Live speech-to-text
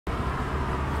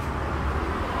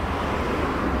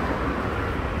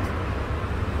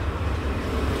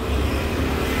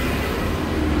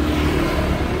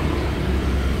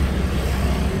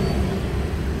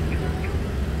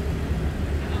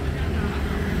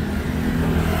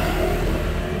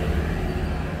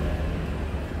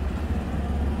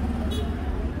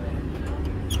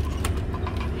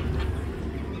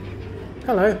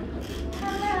Hello.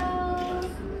 Hello.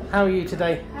 How are you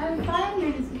today? I'm fine,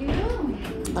 and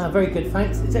you? Very good,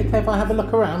 thanks. Is it okay if I have a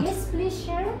look around? Yes, please,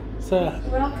 sure. So,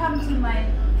 Welcome to my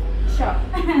shop.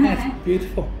 yes,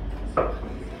 beautiful.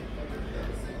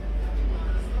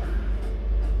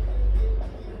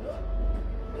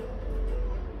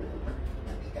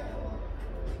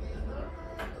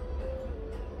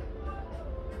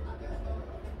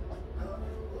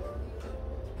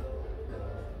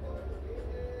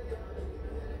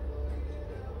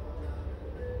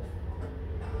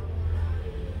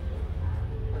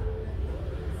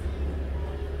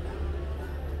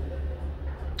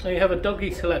 Oh, you have a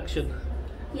doggy selection.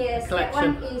 Yes,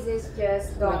 Collection. that one is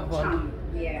just dog That one. charm.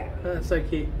 Yeah. That's so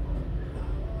cute.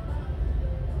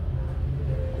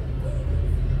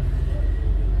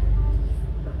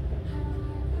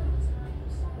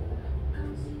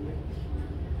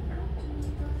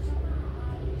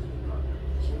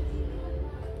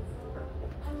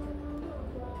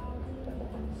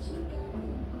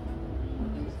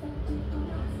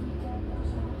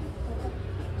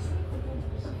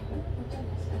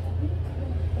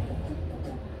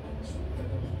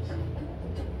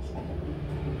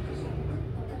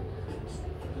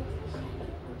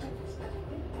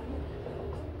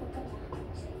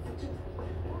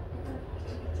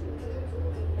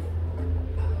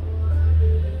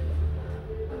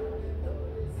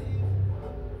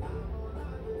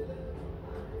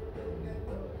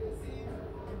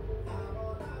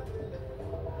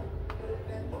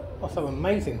 Oh, some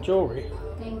amazing jewellery.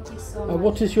 Thank you so much.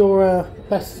 What is your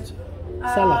best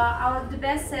seller? The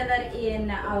best seller in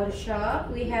our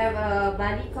shop, we have a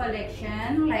Bali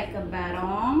collection like a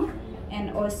barong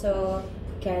and also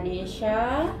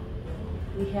Ganesha.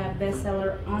 We have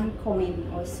bestseller on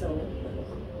coin also.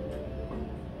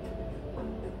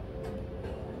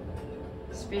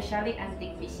 Especially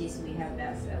antique pieces, we have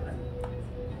bestseller.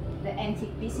 The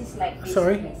antique pieces like this.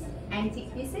 Sorry? Yes.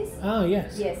 Antique pieces? Oh,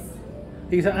 yes. Yes.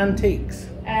 These are antiques.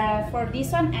 For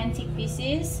this one, antique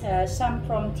pieces, some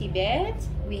from Tibet.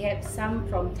 We have some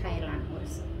from Thailand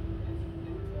also.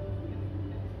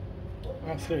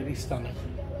 Absolutely stunning.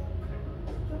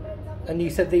 And you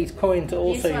said these coins are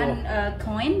also This one,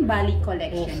 coin Bali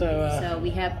collection. Also, so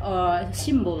we have a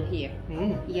symbol here.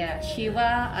 Yeah,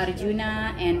 Shiva,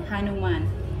 Arjuna, and Hanuman.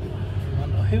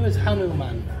 Who is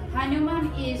Hanuman?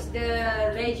 Hanuman is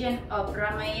the legend of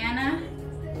Ramayana.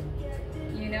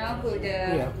 You know, who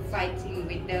the fighting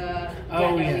with the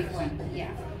yes. one.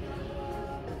 Yeah.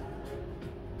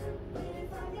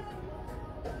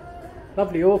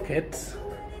 Lovely orchids.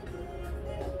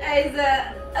 It's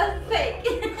a fake.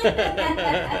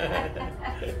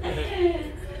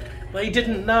 Well, you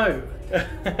didn't know.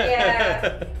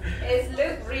 Yeah, it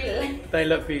look real. They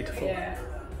look beautiful. Yeah.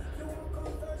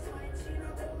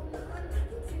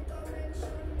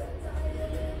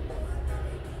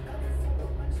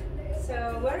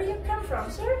 So where you come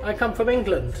from, sir? I come from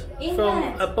England.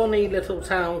 England. From a bonny little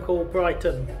town called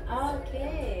Brighton.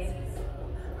 Okay.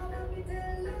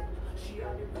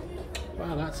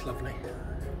 Wow, that's lovely.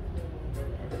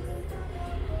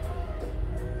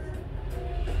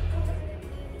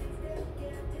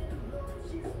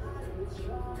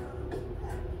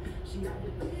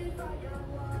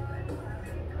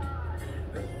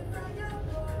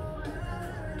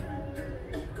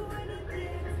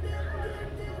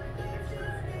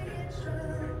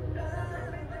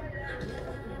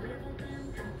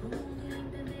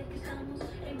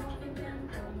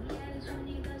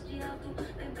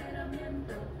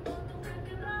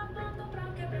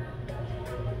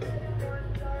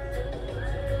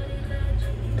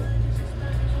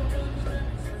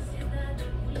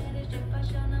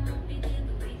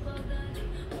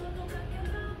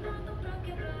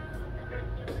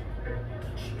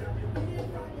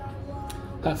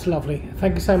 That's lovely.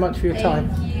 Thank you so much for your time.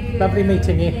 Thank you. Lovely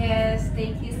meeting you. Yes,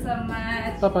 thank you so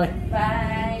much. Bye-bye.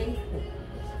 Bye.